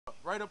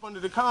right up under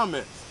the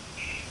comments.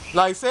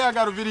 Like, say I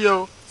got a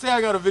video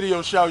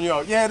shouting you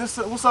out. Yeah, this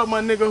what's up,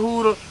 my nigga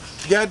Hooter?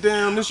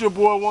 Goddamn, this your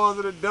boy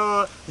Wanza the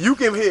Don. You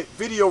can hit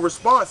video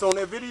response on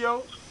that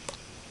video.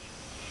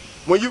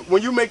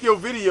 When you make your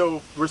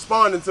video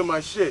responding to my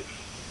shit,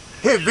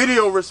 hit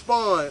video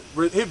respond,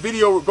 hit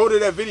video, go to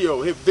that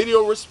video, hit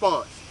video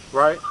response,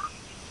 right?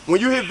 When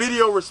you hit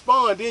video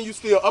respond, then you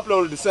still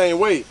upload it the same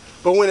way.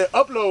 But when it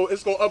upload,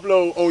 it's gonna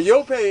upload on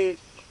your page,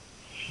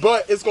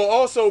 but it's gonna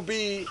also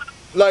be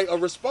like a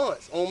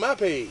response on my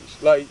page.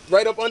 Like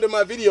right up under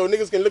my video,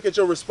 niggas can look at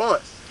your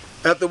response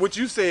after what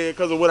you said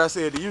because of what I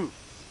said to you.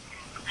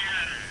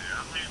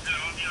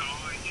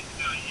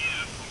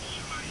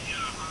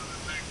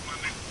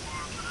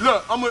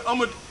 Look, I'm gonna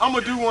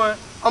do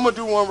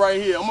one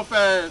right here. I'm gonna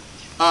find,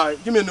 all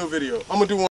right, give me a new video. I'm gonna do one.